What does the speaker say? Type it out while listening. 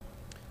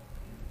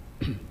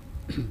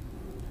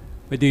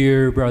My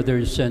dear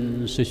brothers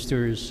and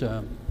sisters,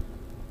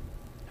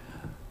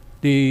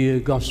 the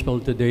gospel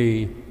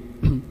today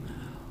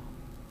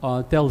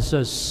tells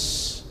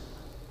us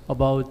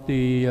about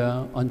the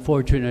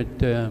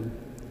unfortunate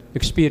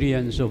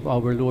experience of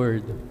our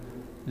Lord,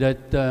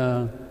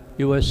 that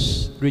he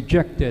was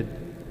rejected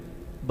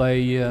by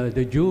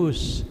the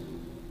Jews,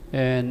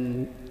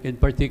 and in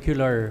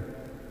particular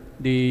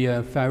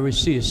the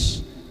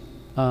Pharisees,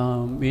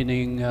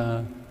 meaning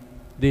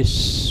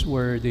these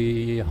were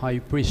the high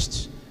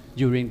priests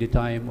during the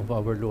time of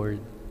our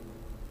Lord.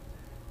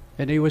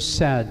 And he was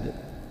sad.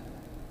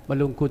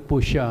 Malungkot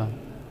po siya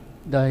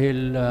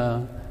dahil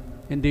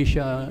hindi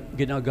siya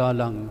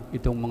ginagalang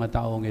itong mga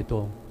taong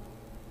ito.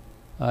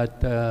 At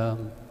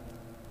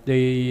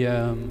they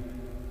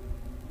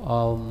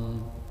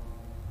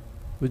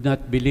would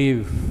not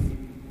believe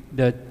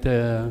that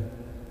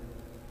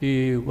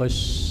he was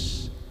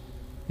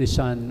the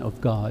Son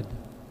of God.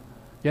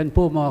 Yan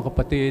po mga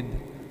kapatid,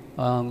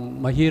 ang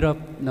mahirap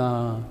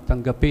na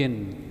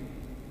tanggapin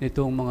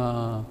nitong mga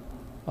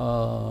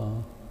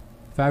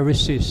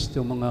Pharisees,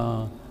 itong mga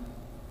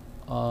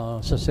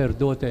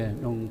saserdote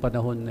nung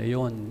panahon na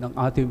iyon ng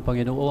ating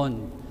Panginoon,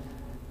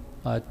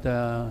 at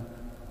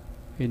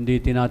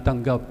hindi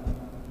tinatanggap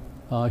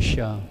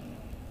siya.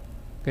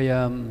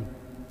 Kaya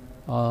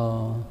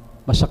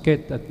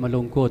masakit at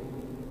malungkot.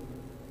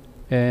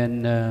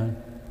 And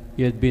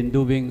he had been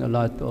doing a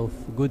lot of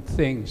good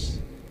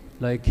things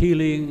like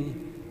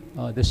healing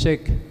the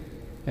sick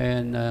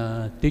and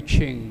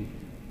teaching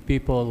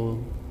people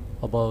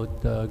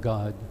about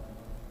God.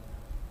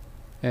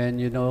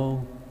 And you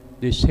know,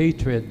 this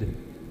hatred,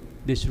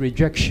 this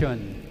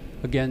rejection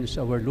against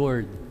our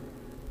Lord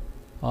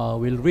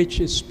will reach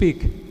its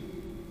peak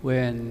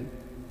when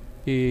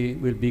he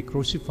will be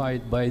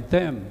crucified by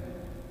them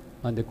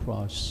on the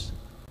cross.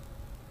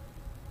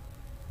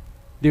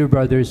 Dear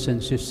brothers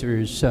and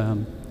sisters,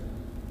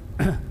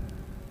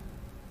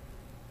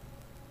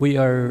 we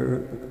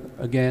are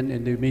again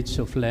in the midst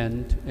of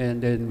Lent,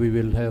 and then we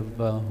will have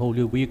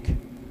Holy Week.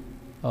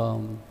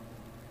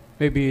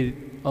 Maybe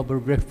our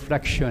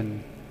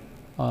reflection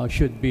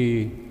should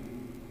be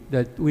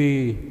that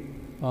we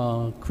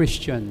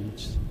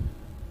Christians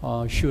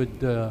should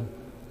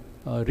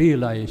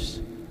realize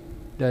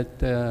that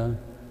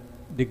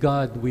the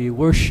God we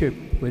worship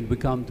when we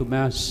come to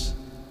Mass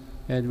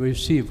and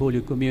receive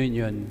Holy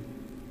Communion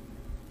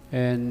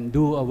and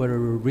do our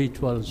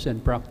rituals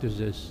and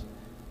practices,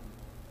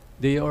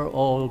 they are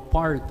all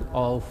part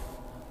of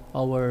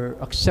our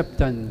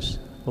acceptance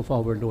of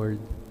our Lord.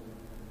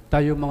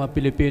 Tayo mga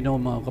Pilipino,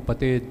 mga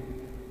kapatid,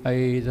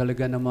 ay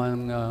talaga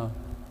namang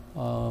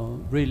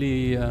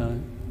really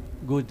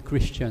good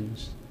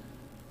Christians.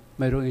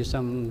 Mayroong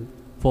isang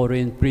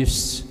foreign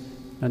priest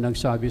na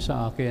nagsabi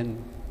sa akin,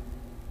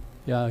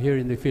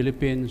 here in the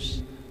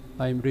Philippines,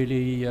 I'm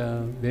really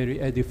very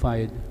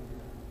edified.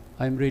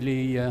 I'm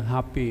really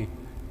happy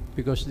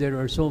because there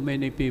are so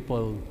many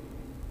people,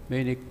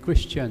 many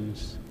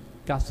Christians,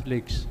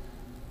 Catholics,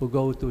 who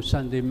go to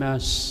Sunday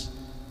Mass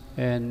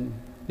and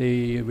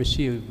they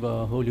receive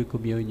Holy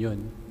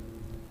Communion.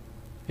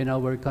 In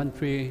our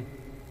country,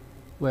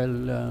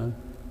 well,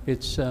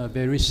 it's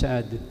very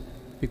sad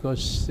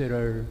because there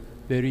are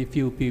very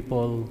few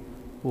people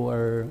who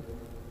are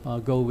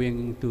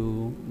going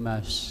to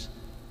Mass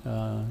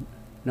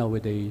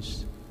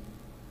nowadays.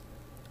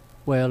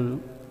 Well,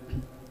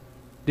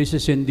 this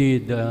is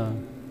indeed a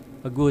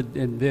good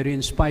and very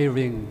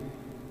inspiring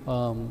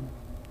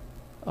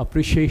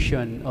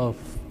appreciation of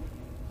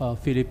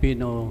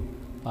Filipino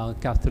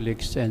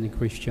Catholics and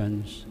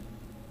Christians.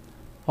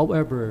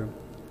 However,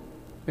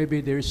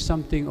 maybe there is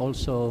something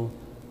also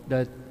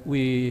that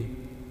we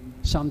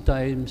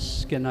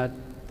sometimes cannot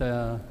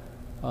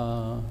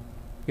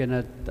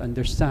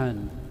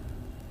understand.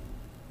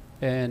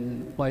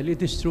 And while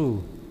it is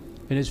true,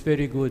 and it's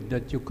very good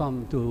that you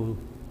come to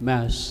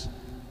Mass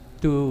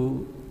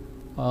to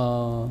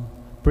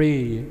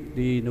pray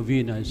the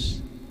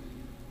novenas,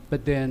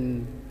 but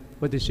then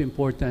what is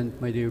important,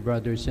 my dear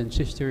brothers and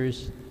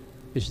sisters,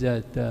 is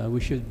that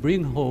we should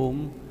bring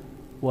home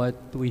what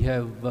we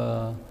have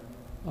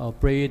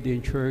prayed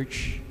in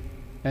church,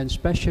 and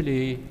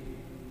especially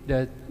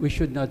that we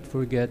should not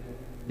forget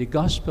the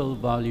gospel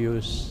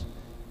values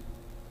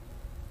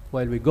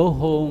while we go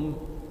home,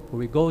 or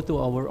we go to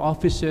our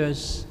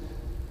offices,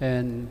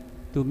 and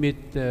to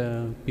meet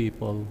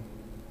people.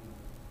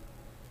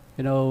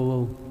 You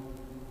know,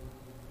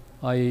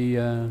 I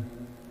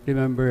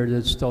remember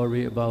the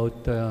story about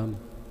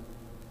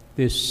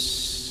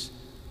this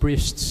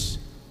priest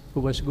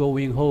who was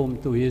going home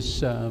to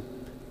his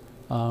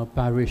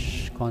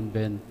parish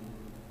convent.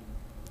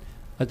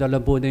 At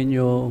alam po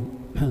ninyo,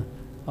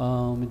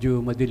 medyo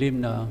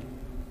madilim na,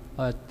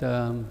 at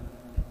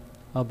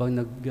habang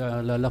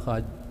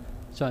naglalakad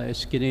sa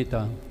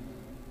eskinita,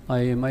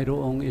 ay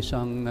mayroong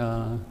isang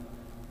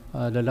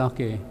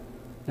lalaki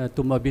na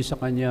tumabi sa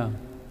kanya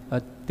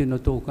at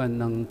tinutukan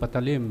ng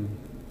patalim.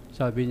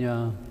 Sabi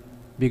niya,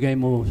 bigay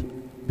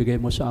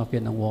mo sa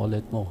akin ang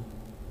wallet mo.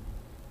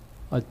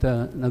 At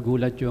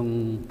nagulat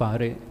yung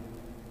pare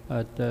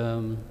At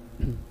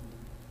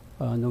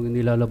nung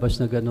nilalabas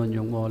na gano'n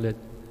yung wallet,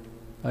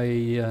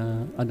 ay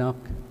anak,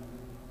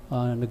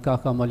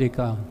 nagkakamali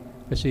ka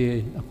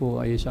kasi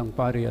ako ay isang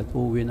pari at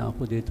uuwi na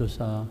ako dito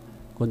sa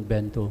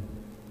konbento.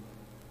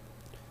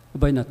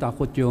 Abay,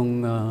 natakot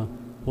yung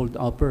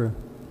hold-upper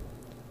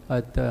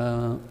at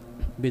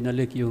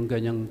binalik yung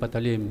ganyang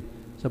patalim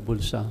sa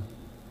bulsa.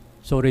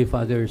 Sorry,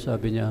 Father,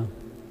 sabi niya.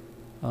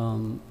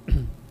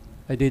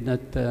 I did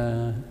not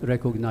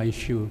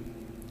recognize you.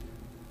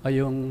 Ay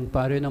yung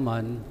pare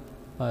naman,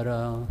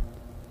 para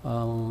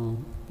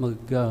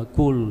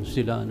mag-cool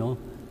sila, no?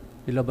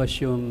 Ilabas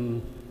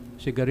yung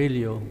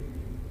sigarilyo.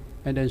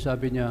 And then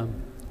sabi niya,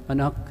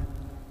 anak,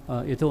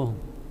 ito,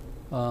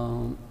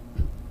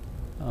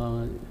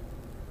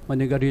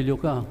 manigarilyo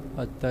ka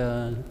at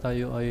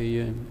tayo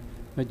ay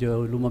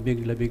medyo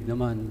lumabig-labig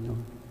naman. No?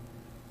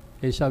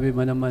 Eh sabi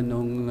mo naman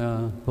nung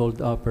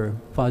hold-upper,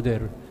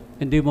 Father,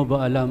 hindi mo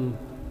ba alam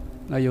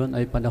ngayon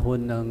ay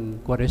panahon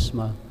ng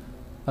Kwaresma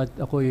at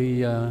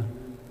ako'y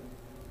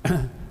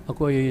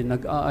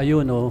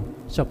nag-aayuno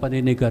sa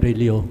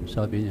paninigarilyo,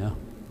 sabi niya.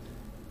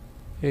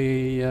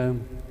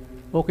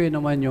 Okay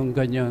naman yung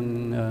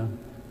kanyang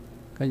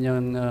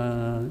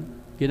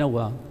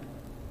ginawa,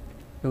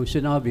 yung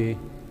sinabi,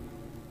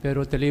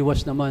 pero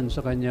taliwas naman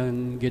sa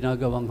kanyang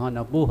ginagawang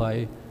hanap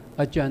buhay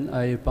at yan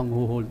ay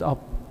pang-hold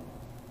up.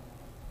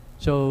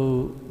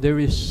 So there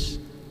is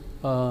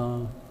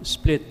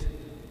split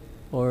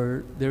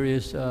or there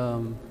is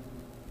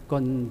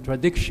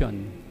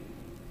contradiction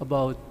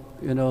about,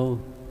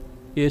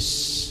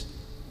 is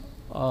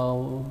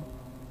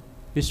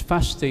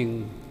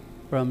fasting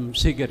from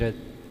cigarette,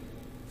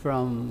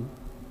 from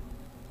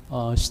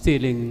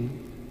stealing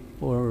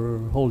or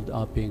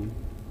hold-upping.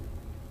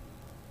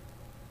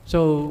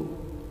 So,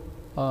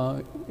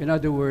 in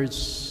other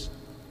words,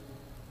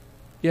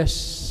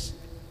 yes,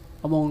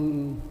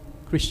 among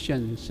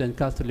Christians and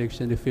Catholics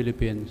in the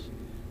Philippines,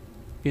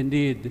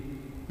 indeed,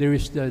 there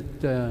is that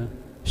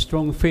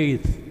strong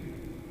faith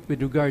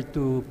with regard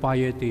to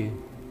piety,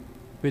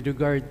 with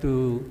regard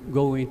to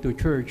going to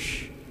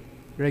church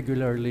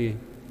regularly,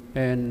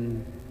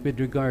 and with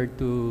regard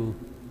to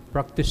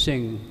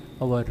practicing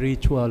our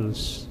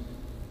rituals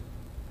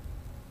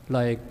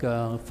like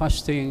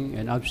fasting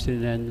and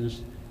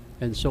abstinence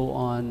and so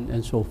on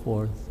and so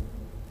forth.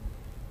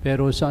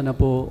 Pero sana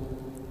po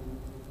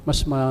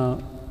mas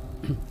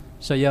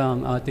masaya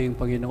ang ating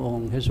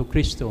Panginoong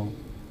Hesukristo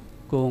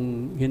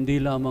kung hindi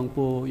lamang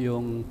po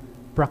yung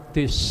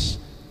practice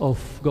of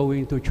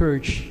going to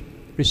church,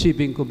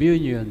 receiving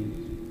communion,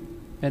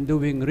 and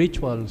doing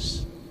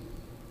rituals,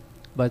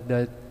 but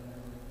that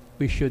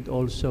we should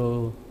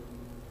also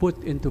put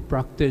into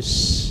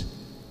practice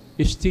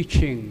His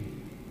teaching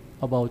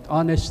about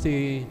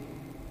honesty,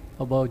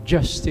 about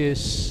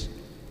justice,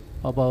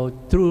 about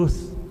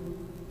truth,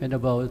 and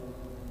about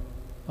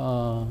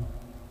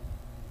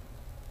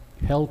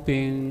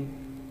helping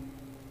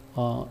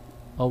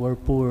our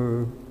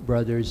poor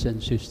brothers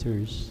and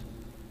sisters.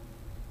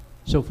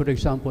 So, for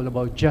example,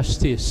 about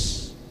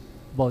justice,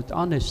 about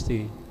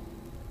honesty,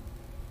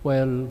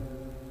 well,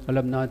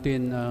 alam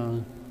natin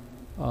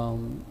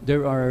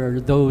there are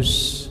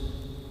those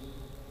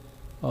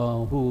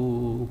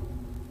who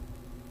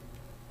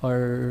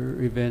are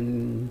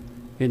even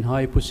in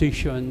high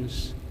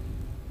positions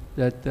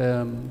that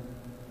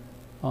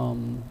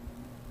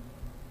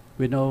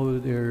we know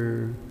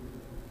there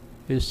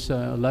is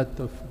a lot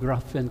of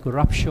graft and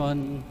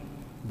corruption,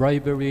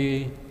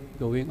 bribery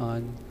going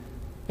on,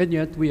 and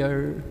yet we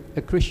are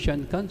a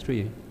Christian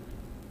country.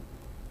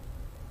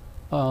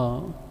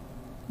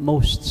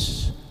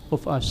 Most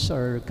of us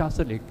are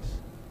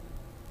Catholics.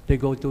 They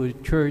go to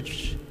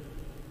church,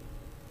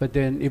 but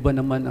then iba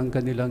naman ang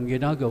kanilang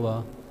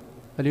ginagawa.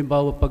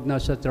 Halimbawa, pag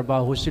nasa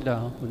trabaho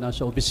sila o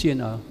nasa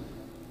opisina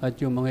at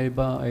yung mga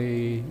iba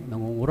ay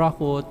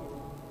nangungurakot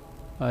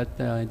at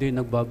hindi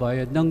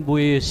nagbabayad ng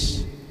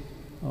buwis,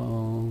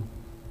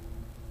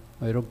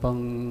 mayroon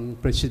pang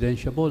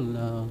presidential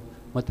na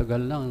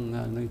matagal lang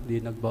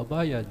hindi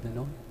nagbabayad.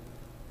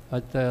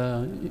 At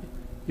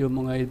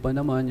yung mga iba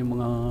naman,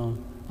 yung mga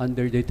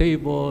under the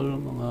table,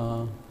 mga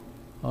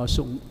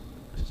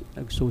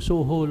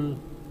nagsusuhol,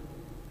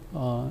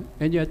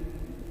 and yet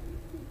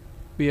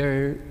we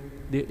are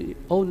the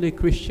only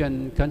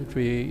Christian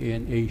country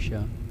in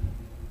Asia.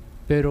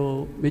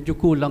 Pero medyo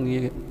kulang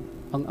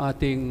ang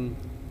ating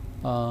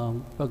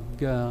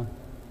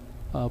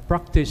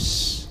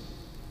practice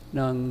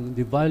ng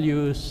the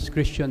values,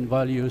 Christian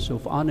values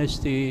of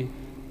honesty,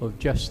 of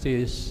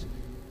justice,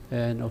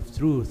 and of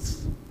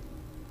truth.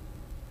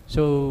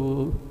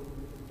 So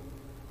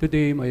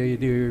today, my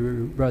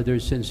dear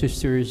brothers and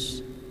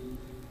sisters,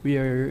 we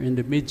are in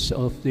the midst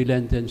of the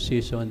Lenten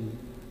season.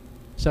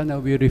 Sana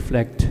we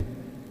reflect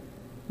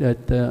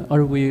that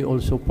are we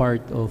also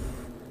part of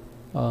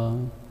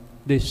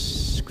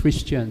these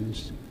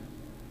Christians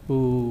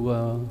who,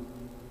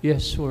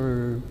 yes,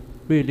 were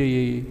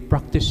really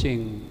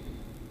practicing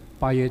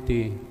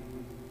piety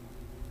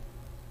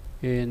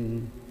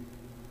in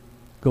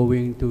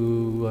going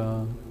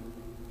to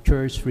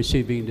church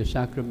receiving the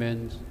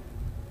sacraments,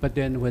 but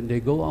then when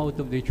they go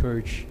out of the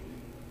church,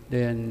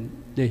 then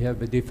they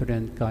have a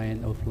different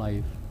kind of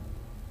life.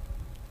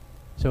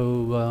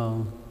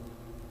 So,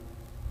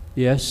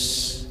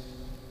 yes,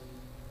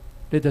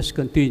 let us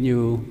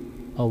continue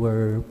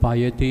our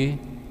piety.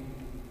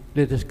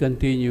 Let us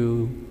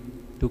continue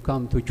to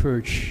come to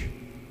church.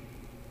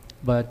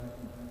 But,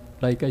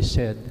 like I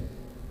said,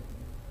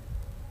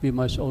 we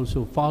must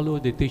also follow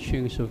the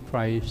teachings of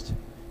Christ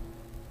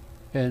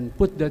and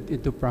put that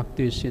into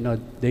practice in our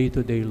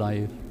day-to-day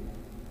life.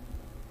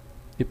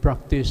 The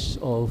practice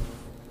of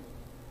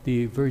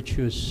the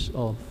virtues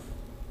of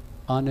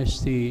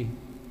honesty,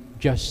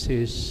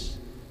 justice.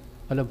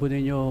 Alam po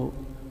ninyo,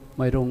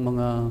 mayroong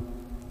mga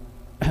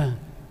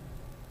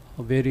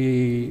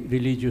very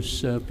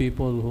religious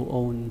people who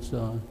own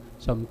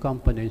some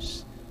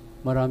companies.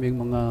 Maraming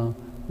mga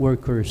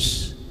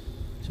workers.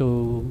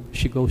 So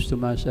she goes to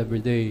Mass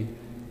every day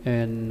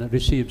and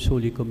receives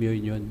Holy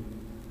Communion.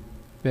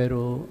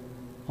 Pero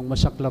ang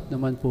masaklap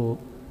naman po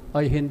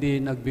ay hindi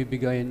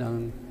nagbibigay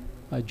ng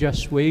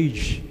just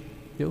wage,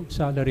 yung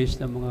salaries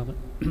ng mga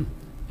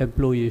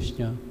employees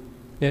niya.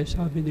 Kaya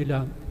sabi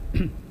nila,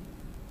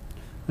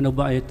 ano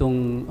ba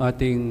itong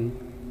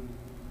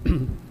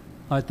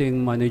ating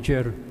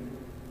manager?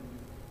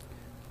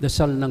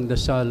 Dasal ng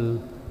dasal,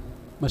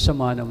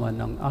 masama naman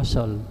ang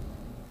asal.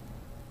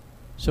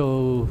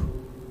 So,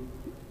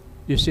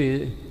 you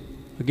see,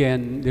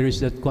 again, there is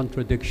that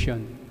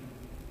contradiction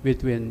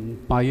between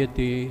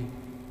piety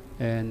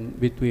and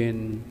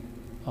between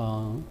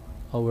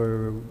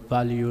our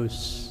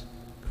values,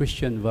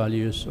 Christian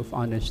values of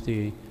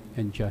honesty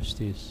and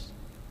justice.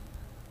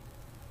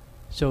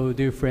 So,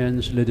 dear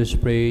friends, let us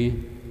pray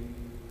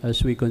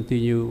as we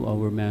continue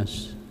our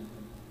Mass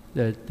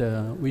that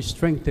we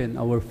strengthen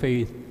our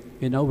faith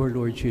in our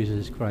Lord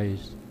Jesus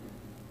Christ.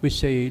 We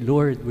say,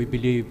 Lord, we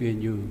believe in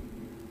you.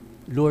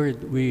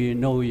 Lord, we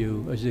know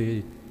you as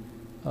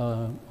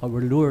our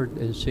Lord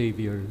and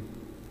Savior.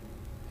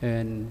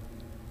 And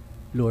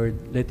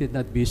Lord, let it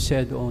not be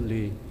said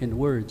only in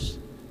words,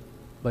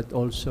 but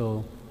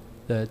also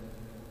that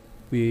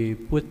we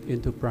put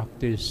into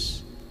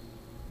practice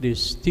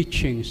these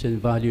teachings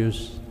and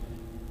values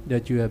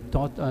that you have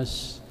taught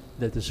us,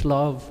 that is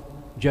love,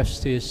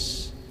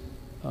 justice,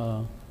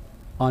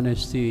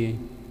 honesty,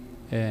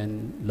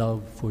 and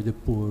love for the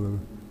poor.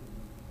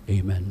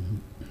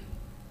 Amen.